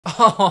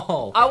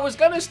Oh, I was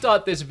gonna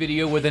start this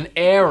video with an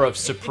air of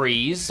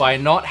surprise by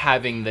not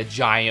having the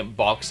giant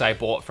box I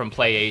bought from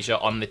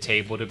PlayAsia on the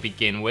table to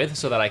begin with,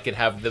 so that I could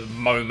have the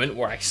moment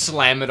where I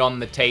slam it on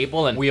the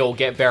table and we all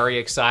get very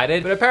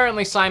excited. But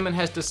apparently Simon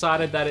has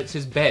decided that it's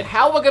his bed.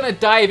 How we're gonna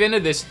dive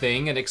into this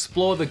thing and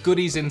explore the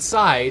goodies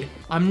inside,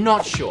 I'm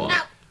not sure. No.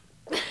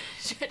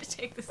 Try to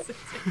take the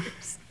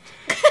scissors.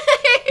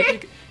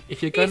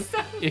 If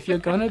you're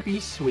gonna be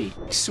sweet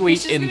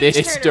in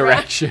this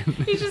direction.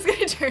 He's just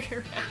gonna turn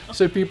around.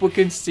 So people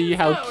can see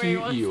how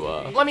cute you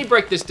are. Let me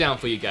break this down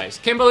for you guys.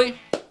 Kimberly?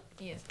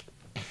 Yes.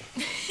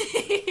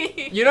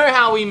 You know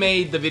how we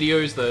made the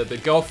videos, the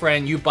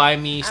girlfriend, you buy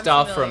me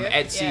stuff from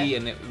Etsy,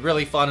 and it was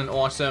really fun and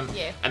awesome.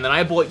 Yeah. And then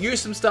I bought you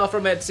some stuff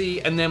from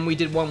Etsy, and then we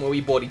did one where we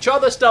bought each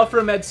other stuff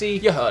from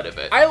Etsy. You heard of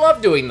it. I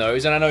love doing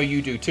those, and I know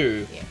you do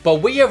too. Yeah.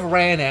 But we have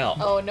ran out.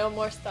 Oh, no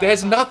more stuff.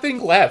 There's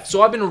nothing left.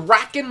 So I've been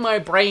racking my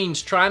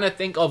brains trying to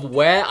think of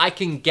where I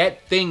can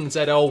get things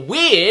that are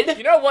weird.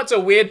 You know what's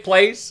a weird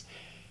place?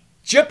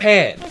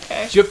 Japan.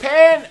 Okay.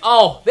 Japan,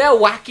 oh, they're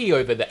wacky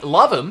over there.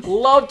 Love them.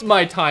 Loved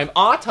our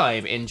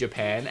time in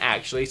Japan,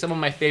 actually. Some of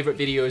my favorite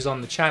videos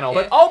on the channel.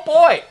 Yeah. But oh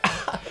boy,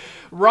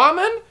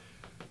 ramen?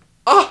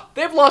 Oh,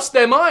 they've lost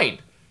their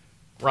mind.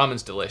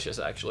 Ramen's delicious,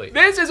 actually.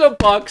 This is a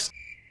box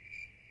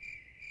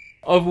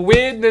of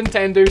weird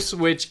Nintendo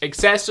Switch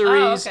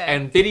accessories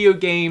and video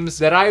games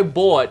that I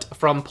bought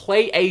from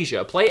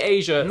PlayAsia.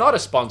 PlayAsia, not a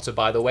sponsor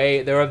by the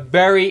way, they're a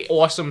very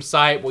awesome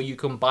site where you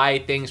can buy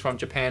things from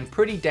Japan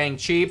pretty dang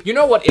cheap. You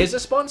know what is a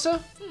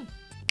sponsor?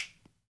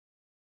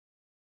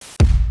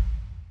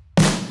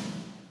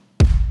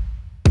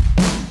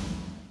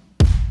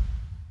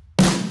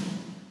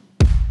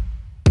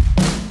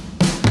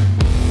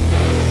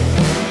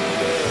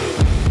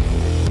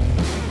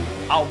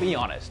 I'll be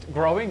honest,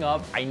 growing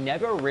up, I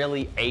never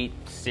really ate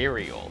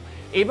cereal.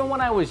 Even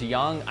when I was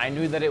young, I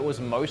knew that it was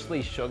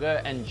mostly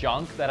sugar and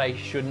junk that I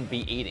shouldn't be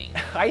eating.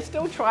 I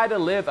still try to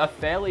live a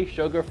fairly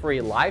sugar-free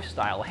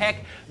lifestyle.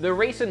 Heck, the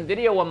recent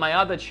video on my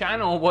other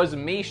channel was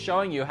me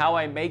showing you how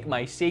I make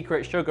my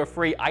secret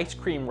sugar-free ice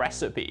cream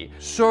recipe.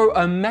 So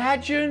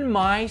imagine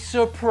my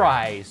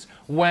surprise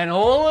when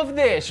all of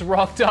this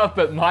rocked up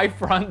at my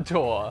front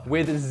door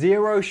with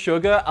 0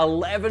 sugar,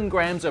 11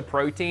 grams of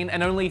protein,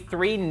 and only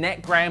 3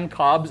 net gram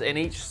carbs in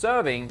each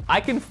serving. I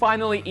can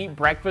finally eat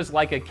breakfast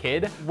like a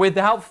kid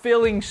without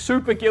feeling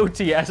super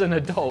guilty as an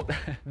adult.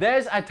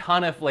 There's a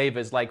ton of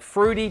flavors like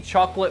fruity,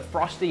 chocolate,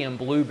 frosty, and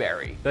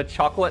blueberry. The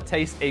chocolate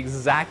tastes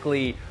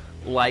exactly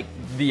like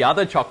the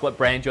other chocolate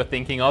brand you're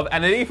thinking of,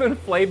 and it even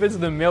flavors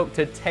the milk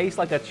to taste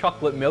like a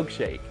chocolate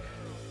milkshake.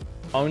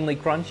 Only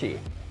crunchy.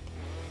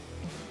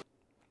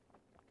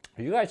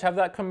 Do you guys have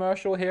that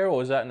commercial here,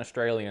 or is that an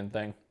Australian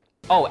thing?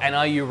 Oh, and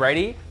are you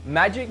ready?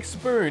 Magic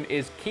Spoon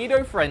is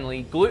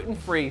keto-friendly,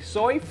 gluten-free,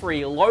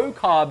 soy-free,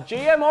 low-carb,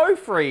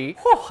 GMO-free.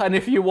 And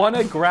if you want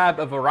to grab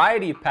a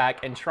variety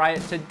pack and try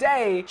it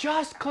today,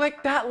 just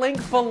click that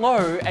link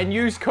below and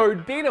use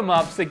code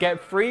BeatEmUps to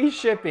get free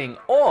shipping,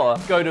 or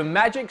go to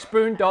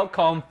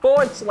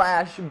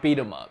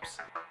magicspoon.com/BeatEmUps.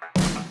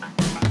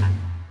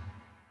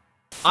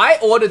 I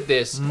ordered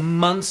this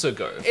months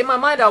ago. In my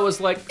mind, I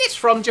was like, it's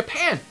from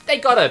Japan.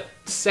 They gotta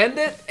send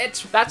it.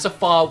 That's a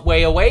far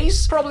way away.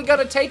 Probably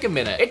gonna take a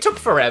minute. It took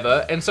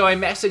forever, and so I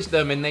messaged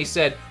them and they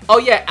said, oh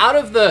yeah, out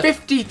of the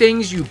 50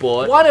 things you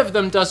bought, one of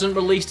them doesn't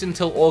release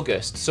until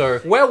August.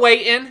 So we're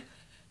waiting.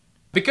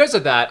 Because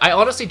of that, I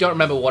honestly don't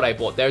remember what I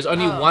bought. There's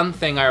only one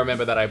thing I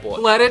remember that I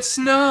bought. Let it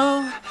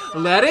snow,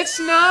 let it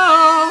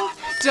snow.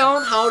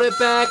 Don't hold it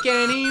back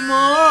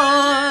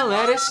anymore.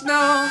 Let it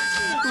snow,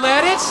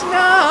 let it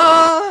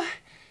snow.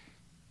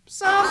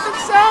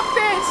 Something,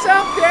 something,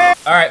 something.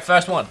 All right,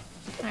 first one.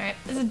 All right,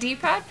 is it a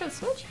D-pad for the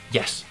Switch?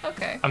 Yes.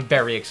 Okay. I'm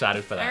very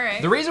excited for that. All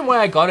right. The reason why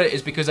I got it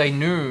is because I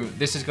knew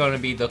this is going to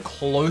be the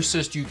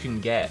closest you can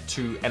get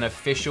to an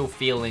official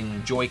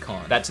feeling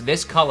Joy-Con. That's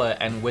this color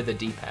and with a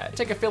D-pad.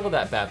 Take a feel of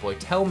that bad boy.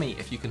 Tell me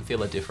if you can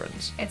feel a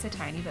difference. It's a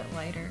tiny bit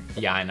lighter.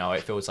 Yeah, I know.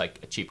 It feels like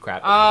a cheap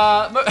crap.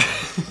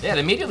 Yeah, it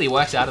immediately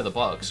works out of the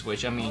box,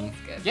 which I mean,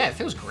 yeah, it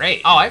feels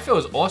great. Oh, it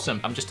feels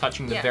awesome. I'm just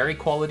touching the very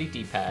quality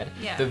D-pad,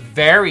 the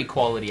very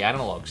quality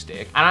analog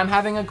stick, and I'm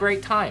having a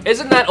great time.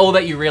 Isn't that all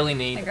that you really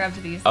need? I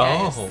grabbed these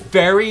guys. Oh,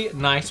 very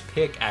nice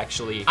pick,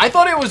 actually. I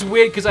thought it was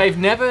weird because I've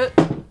never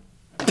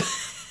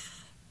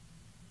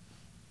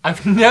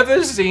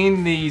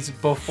seen these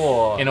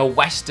before in a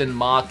Western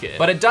market,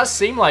 but it does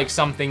seem like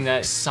something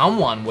that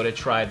someone would have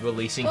tried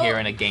releasing here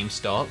in a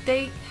GameStop.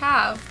 They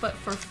have, but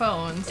for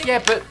phones.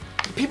 Yeah, but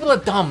people are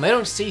dumb. They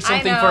don't see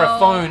something for a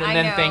phone and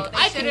then think,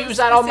 I can use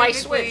that on my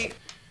Switch.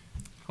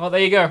 Well,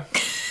 there you go.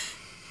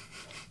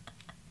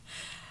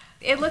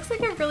 It looks like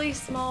a really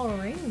small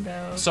ring,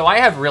 though. So I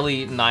have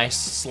really nice,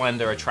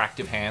 slender,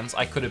 attractive hands.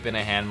 I could have been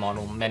a hand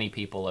model. Many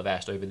people have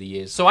asked over the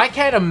years. So I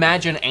can't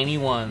imagine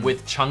anyone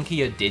with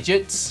chunkier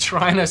digits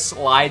trying to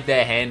slide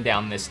their hand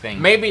down this thing.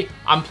 Maybe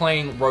I'm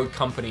playing Road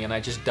Company and I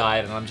just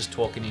died and I'm just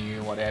talking to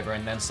you, whatever,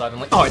 and then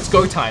suddenly, oh, it's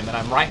go time, and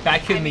I'm right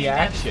back in the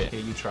action. Here,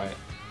 you try it.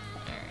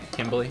 All right.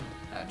 Kimberly,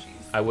 Oh,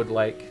 jeez. I would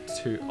like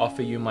to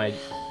offer you my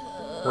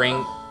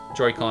Ring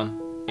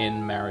Joy-Con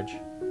in marriage.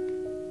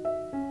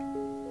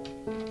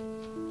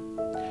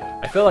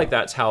 I feel like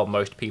that's how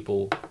most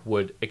people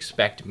would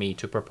expect me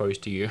to propose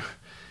to you.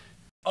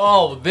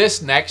 Oh,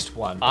 this next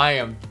one I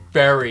am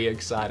very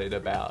excited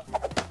about.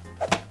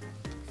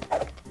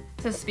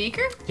 It's a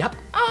speaker? Yep.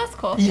 Oh, that's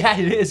cool. Yeah,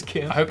 it is,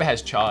 Kim. I hope it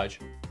has charge.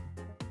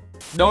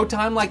 No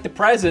time like the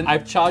present.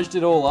 I've charged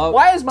it all up.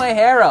 Why is my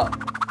hair up?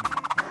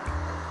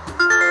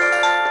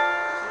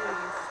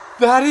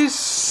 That is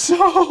so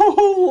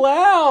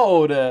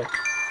loud.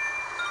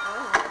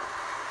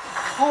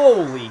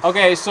 Holy.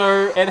 Okay,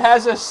 so it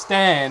has a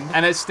stand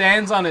and it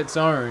stands on its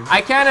own.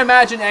 I can't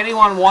imagine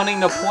anyone wanting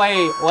to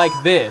play like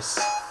this.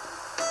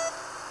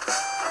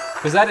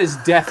 Because that is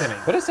deafening.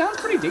 But it sounds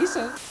pretty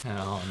decent.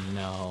 Oh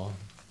no.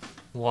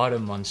 What a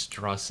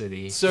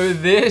monstrosity. So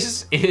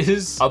this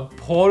is a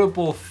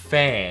portable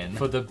fan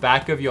for the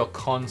back of your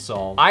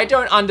console. I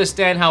don't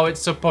understand how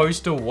it's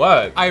supposed to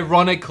work.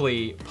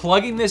 Ironically,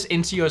 plugging this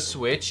into your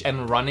Switch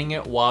and running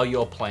it while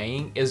you're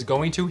playing is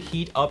going to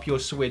heat up your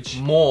Switch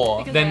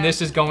more than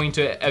this is going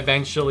to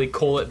eventually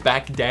cool it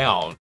back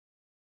down.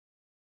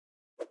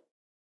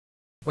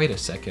 Wait a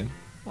second.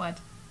 What?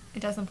 It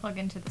doesn't plug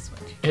into the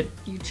Switch.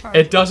 You charge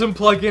it doesn't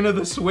plug into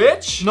the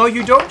Switch? No,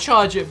 you don't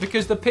charge it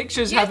because the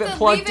pictures have it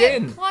plugged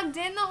in. Plugged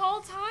in the whole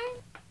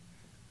time?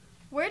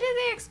 Where did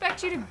they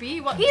expect you to be?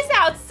 Well, he's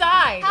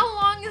outside. How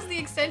long is the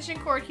extension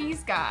cord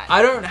he's got?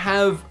 I don't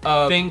have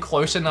a thing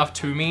close enough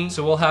to me,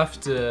 so we'll have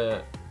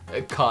to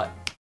cut.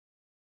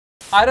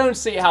 I don't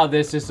see how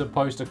this is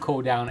supposed to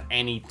cool down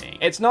anything.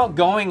 It's not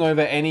going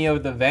over any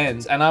of the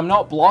vents, and I'm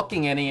not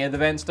blocking any of the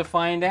vents to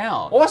find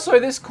out. Also,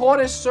 this cord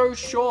is so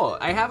short.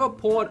 I have a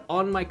port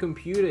on my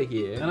computer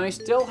here, and I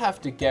still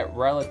have to get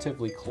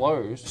relatively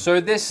close.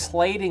 So this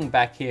slating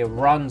back here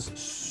runs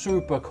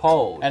super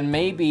cold, and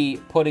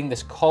maybe putting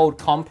this cold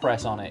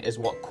compress on it is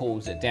what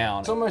cools it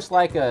down. It's almost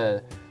like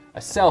a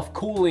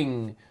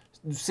self-cooling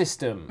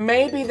system.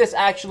 Maybe this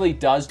actually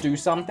does do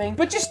something,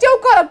 but you still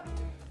gotta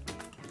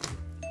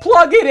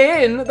plug it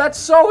in. That's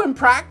so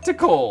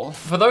impractical.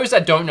 For those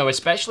that don't know,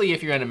 especially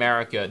if you're in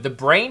America, the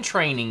brain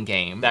training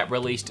game that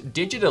released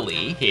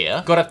digitally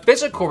here got a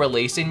physical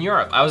release in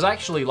Europe. I was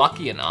actually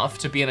lucky enough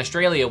to be in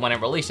Australia when it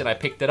released and I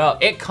picked it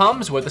up. It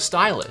comes with a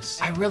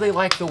stylus. I really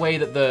like the way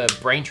that the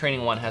brain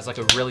training one has like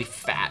a really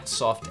fat,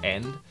 soft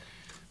end.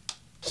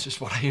 It's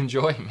just what I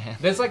enjoy, man.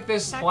 There's like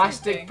this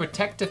plastic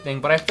protector thing,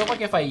 but I feel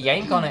like if I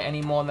yank on it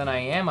any more than I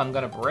am, I'm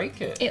gonna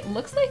break it. It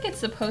looks like it's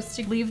supposed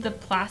to leave the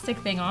plastic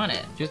thing on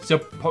it.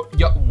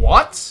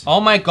 What? Oh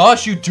my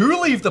gosh, you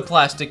do leave the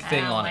plastic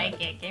thing on it. I don't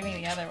like it. Give me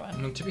the other one. I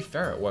mean, to be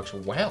fair, it works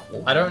well.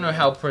 I don't know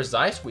how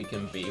precise we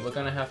can be. We're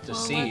gonna have to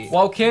see.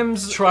 While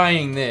Kim's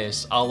trying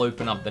this, I'll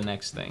open up the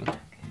next thing.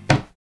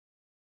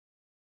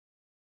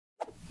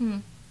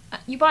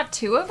 You bought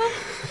 2 of them?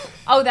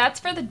 Oh, that's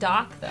for the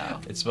dock,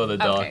 though. It's for the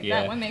dock, okay,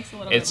 yeah. That one makes a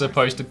little bit It's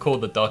supposed to cool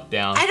the dock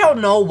down. I don't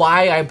know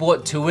why I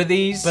bought 2 of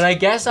these, but I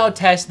guess I'll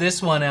test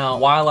this one out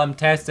while I'm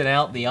testing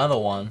out the other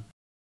one.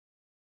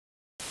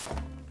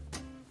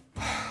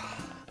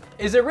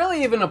 Is it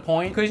really even a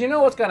point? Because you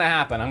know what's gonna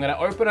happen. I'm gonna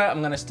open it,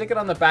 I'm gonna stick it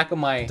on the back of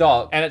my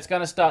dock, and it's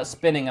gonna start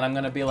spinning, and I'm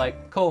gonna be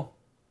like, cool.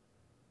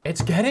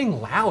 It's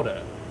getting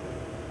louder.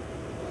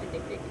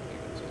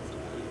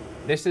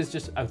 This is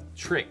just a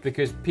trick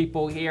because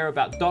people hear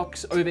about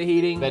docks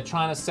overheating. They're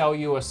trying to sell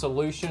you a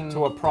solution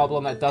to a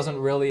problem that doesn't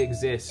really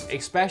exist,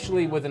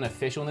 especially with an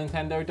official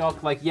Nintendo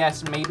dock. Like,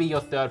 yes, maybe your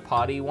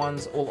third-party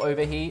ones will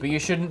overheat, but you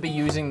shouldn't be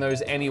using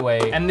those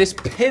anyway. And this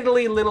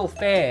piddly little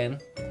fan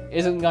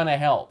isn't gonna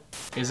help.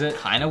 Is it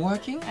kind of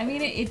working? I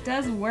mean, it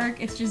does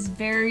work. It's just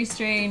very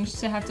strange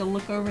to have to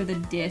look over the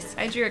disc.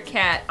 I drew a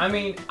cat. I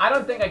mean, I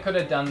don't think I could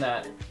have done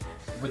that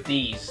with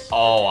these.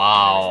 Oh,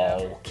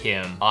 wow,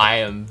 Kim. I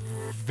am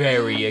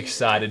very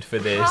excited for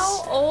this.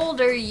 How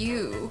old are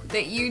you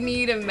that you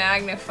need a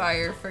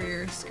magnifier for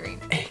your screen?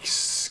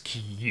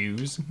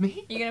 Excuse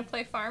me? You gonna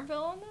play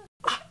Farmville on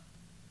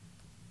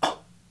that?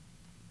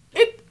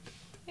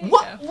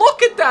 What?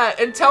 Look at that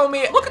and tell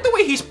me, look at the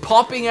way he's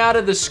popping out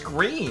of the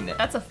screen.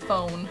 That's a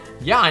phone.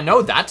 Yeah, I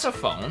know that's a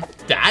phone.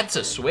 That's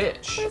a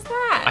Switch. What is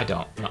that? I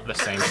don't, not the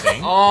same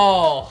thing.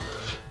 Oh.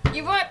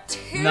 You bought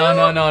 2?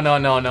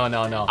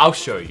 No. I'll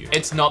show you.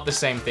 It's not the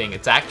same thing.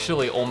 It's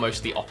actually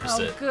almost the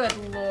opposite. Oh,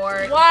 good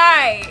lord.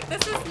 Why?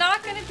 This is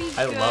not gonna be good.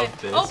 I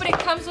love this. Oh, but it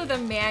comes with a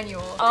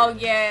manual. Oh,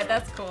 yeah,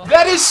 that's cool.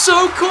 That is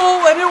so cool,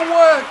 and it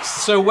works.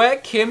 So where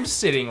Kim's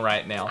sitting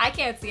right now, I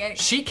can't see anything.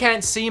 She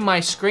can't see my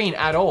screen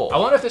at all. I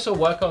wonder if this will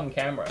work on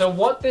camera. So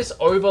what this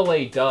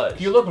overlay does,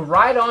 if you look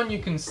right on, you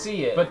can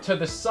see it, but to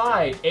the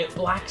side, it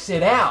blacks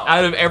it out.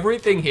 Out of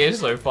everything here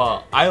so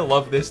far, I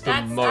love this the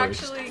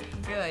most. That's actually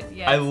good.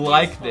 Yeah. I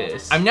like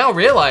this. I'm now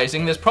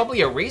realizing there's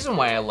probably a reason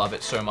why I love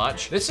it so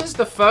much. This is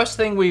the first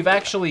thing we've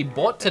actually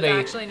bought today.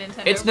 It's actually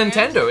Nintendo. It's brand?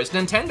 Nintendo. It's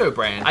Nintendo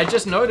brand. I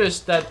just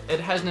noticed that it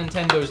has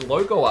Nintendo's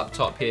logo up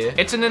top here.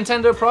 It's a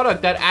Nintendo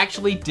product that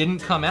actually didn't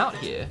come out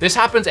here. This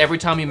happens every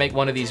time you make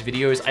one of these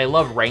videos. I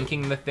love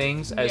ranking the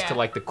things as to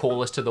like the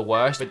coolest to the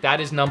worst, but that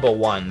is number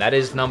one. That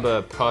is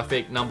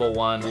perfect number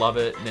one. Love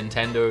it,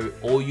 Nintendo.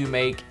 All you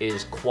make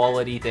is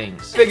quality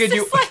things. Figured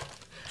you.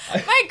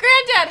 My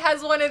granddad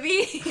has one of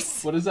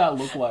these. What does that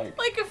look like?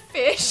 Like a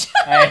fish.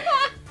 Hey.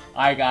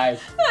 Hi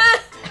guys.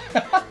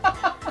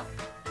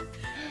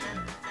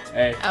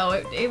 Hey. Oh,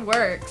 it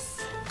works.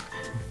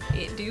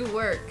 It do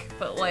work,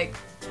 but like,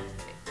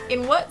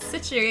 in what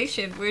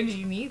situation would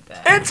you need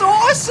that? It's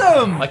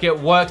awesome! Like, it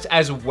works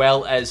as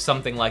well as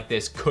something like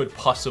this could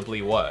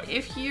possibly work.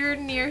 If you're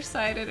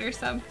nearsighted or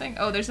something.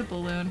 Oh, there's a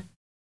balloon.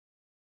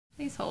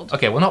 Please hold.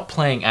 Okay, we're not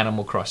playing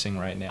Animal Crossing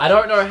right now. I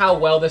don't know how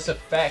well this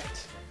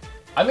affects.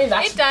 I mean,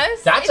 that's it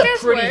does. That's it a does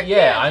pretty work.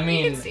 yeah. I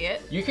mean, you can see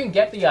it. You can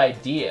get the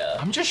idea.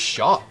 I'm just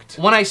shocked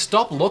when I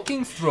stop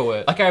looking through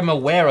it. Like, I'm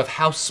aware of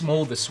how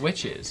small the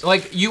Switch is.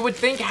 Like, you would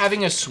think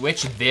having a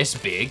Switch this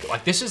big,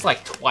 like this is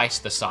like twice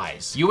the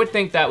size. You would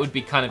think that would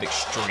be kind of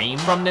extreme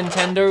from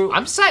Nintendo.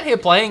 I'm sat here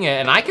playing it,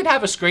 and I could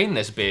have a screen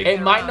this big.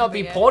 It might not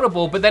be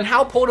portable, but then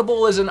how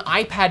portable is an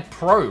iPad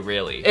Pro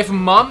really? If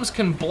mums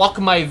can block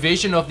my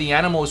vision of the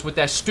animals with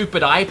their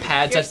stupid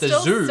iPads at the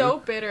zoo. You're still so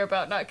bitter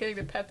about not getting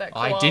to pet that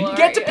koala. I didn't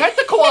get to pet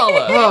the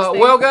koala.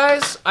 Well,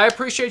 guys, I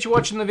appreciate you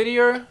watching the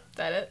video. Is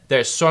that it?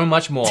 There's so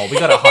much more. We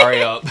gotta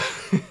hurry up.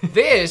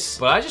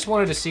 But I just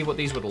wanted to see what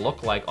these would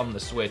look like on the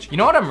Switch. You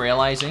know what I'm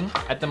realizing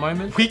at the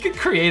moment? We could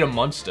create a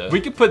monster.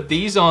 We could put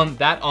these on,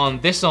 that on,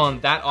 this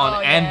on, that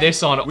on, and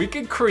this on. We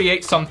could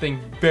create something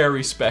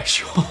very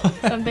special.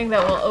 Something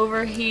that will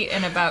overheat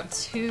in about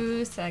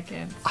 2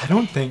 seconds. I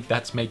don't think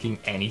that's making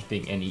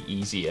anything any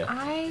easier.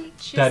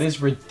 That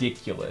is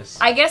ridiculous.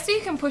 I guess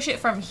you can push it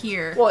from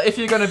here. Well, if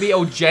you're gonna be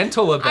all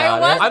gentle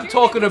about it. I'm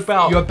talking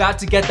about, you're about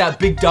to get that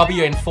big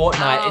W in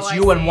Fortnite. It's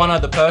you and one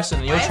other person,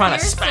 and you're trying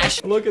to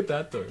smash. Look at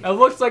that though. It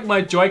looks like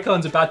my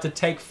Joy-Con's about to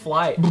take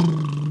flight.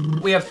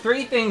 We have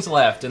 3 things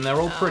left, and they're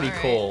all pretty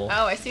cool.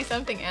 Oh, I see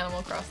something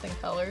Animal Crossing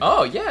colored.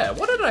 Oh yeah,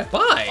 what did I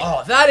buy?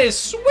 Oh, that is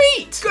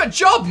sweet. Good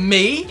job,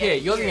 me. Yeah,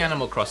 you're the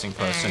Animal Crossing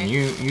person. I'll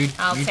you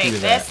take do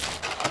this.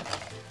 that.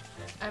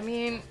 I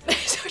mean, they're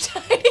so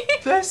tiny.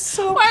 They're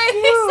so Why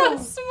cute. are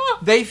they so small?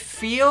 They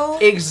feel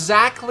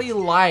exactly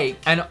like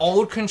an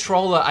old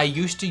controller I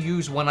used to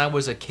use when I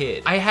was a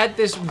kid. I had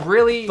this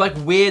really like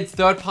weird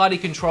third-party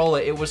controller.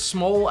 It was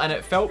small and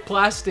it felt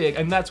plastic,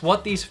 and that's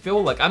what these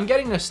feel like. I'm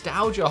getting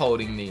nostalgia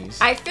holding these.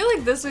 I feel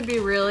like this would be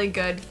really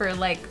good for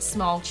like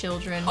small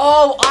children.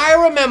 Oh,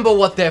 I remember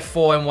what they're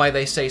for and why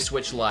they say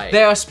Switch Lite.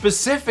 They are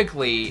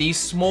specifically these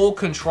small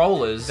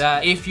controllers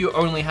that if you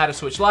only had a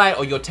Switch Lite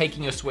or you're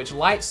taking a Switch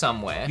Lite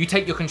somewhere, you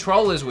take your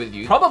controllers with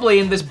you, probably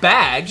in this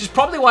bag, which is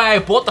probably why I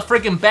bought the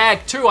friggin'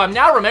 bag too. I'm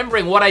now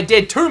remembering what I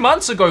did 2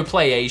 months ago,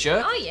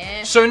 PlayAsia. Oh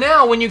yeah. So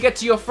now when you get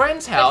to your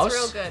friend's house,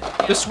 that's real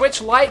good. The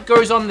Switch Lite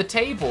goes on the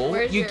table,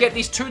 you your... get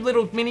these 2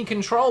 little mini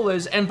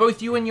controllers, and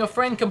both you and your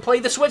friend can play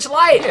the Switch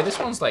Lite. Yeah, this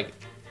one's like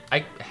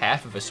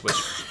half of a Switch.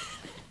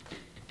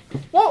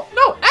 Well,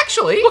 no,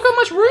 actually, look how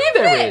much room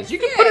there is. You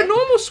can put a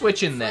normal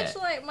Switch in there.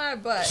 Switch like my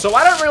butt. So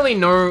I don't really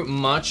know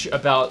much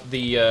about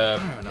the,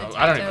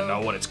 I don't even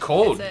know what it's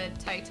called.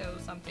 It's a Taito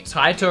something.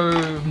 Taiko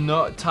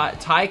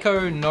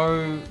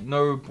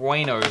no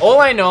bueno. All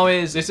I know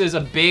is this is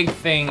a big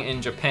thing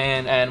in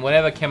Japan, and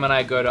whenever Kim and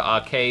I go to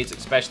arcades,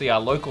 especially our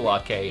local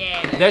arcade,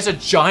 there's a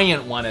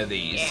giant one of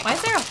these. Yeah. Why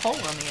is there a hole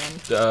on the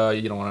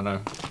end? You don't want to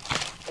know.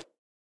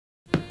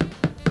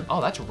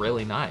 Oh, that's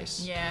really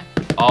nice. Yeah.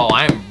 Oh,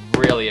 I'm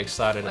really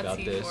excited about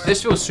this.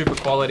 This feels super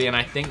quality, and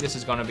I think this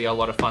is gonna be a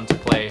lot of fun to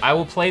play. I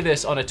will play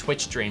this on a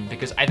Twitch stream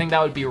because I think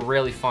that would be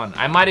really fun.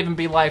 I might even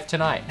be live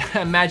tonight.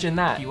 Imagine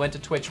that. You went to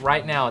Twitch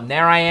right now, and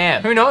there I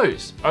am. Who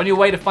knows? Only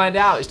way to find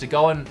out is to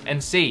go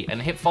and see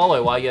and hit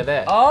follow while you're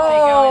there.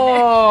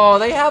 Oh,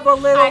 they have a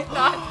little. I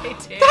thought they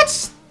did.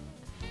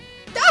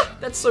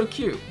 That's so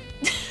cute.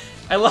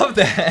 I love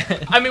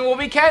that. I mean, well,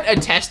 we can't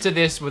attest to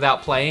this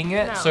without playing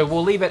it, so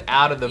we'll leave it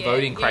out of the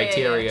voting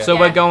criteria. So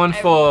we're going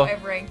for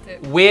I've ranked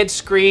it. Weird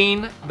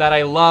screen that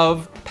I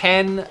love,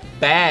 pen,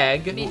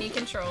 bag. Mini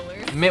controllers.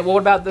 What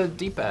about the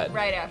D-pad?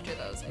 Right after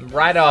those.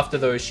 Right after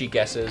those, she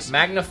guesses.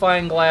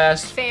 Magnifying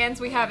glass. Fans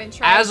we haven't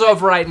tried. As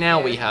of right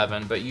now, we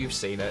haven't, but you've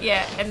seen it.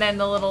 Yeah, and then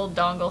the little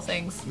dongle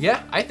things.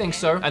 Yeah, I think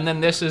so. And then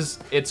this is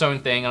its own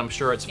thing, and I'm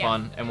sure it's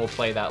fun, and we'll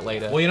play that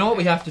later. Well, you know what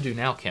we have to do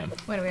now, Kim?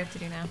 What do we have to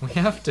do now? We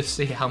have to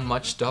see how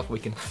much stuff we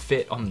can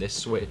fit on this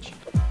Switch.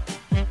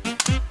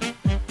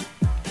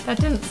 That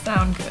didn't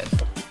sound good.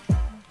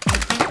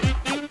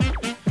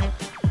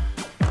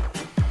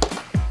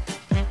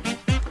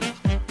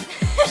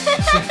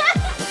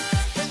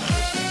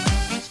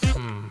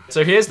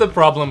 So here's the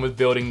problem with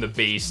building the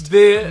beast.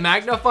 The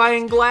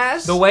magnifying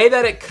glass, the way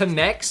that it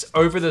connects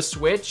over the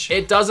Switch,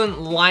 it doesn't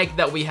like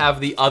that we have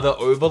the other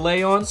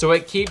overlay on, so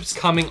it keeps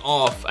coming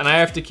off, and I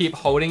have to keep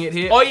holding it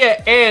here. Oh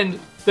yeah, and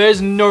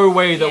There's no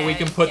way that we Yeah,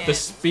 can put the can't.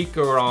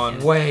 speaker on.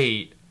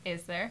 Wait.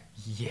 Is there?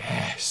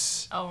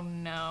 Yes. Oh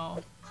no.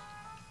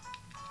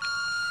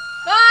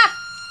 Ah!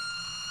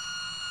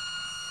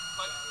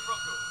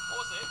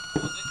 Pause it,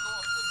 go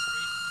off the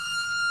screen.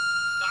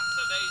 That's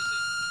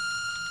amazing.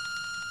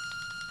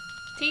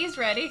 Tea's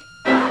ready.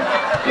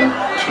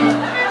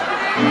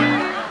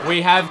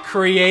 We have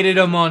created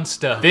a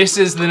monster. This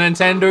is the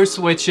Nintendo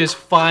Switch's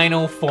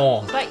final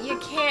form. But you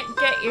can't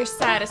get your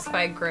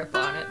satisfied grip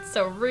on it,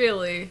 so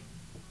really.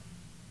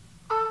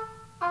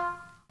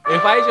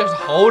 If I just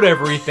hold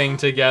everything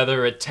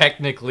together, it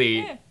technically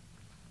Yeah.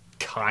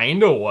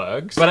 kinda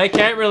works. But I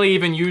can't really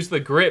even use the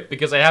grip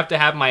because I have to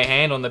have my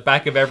hand on the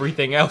back of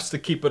everything else to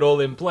keep it all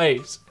in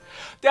place.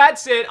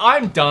 That's it,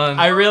 I'm done.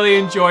 I really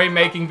enjoy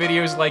making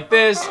videos like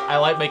this. I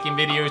like making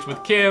videos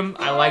with Kim.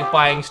 I like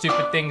buying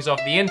stupid things off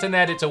the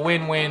internet. It's a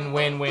win-win,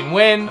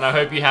 win-win-win. And I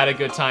hope you had a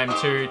good time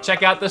too.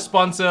 Check out the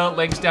sponsor,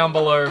 links down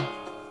below.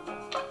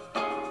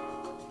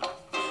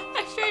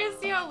 I'm trying to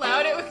see how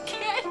loud it would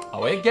get.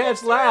 Oh, it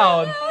gets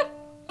loud.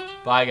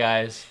 Bye,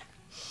 guys.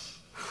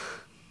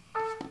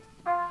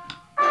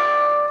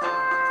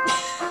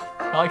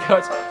 I like how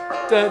it's...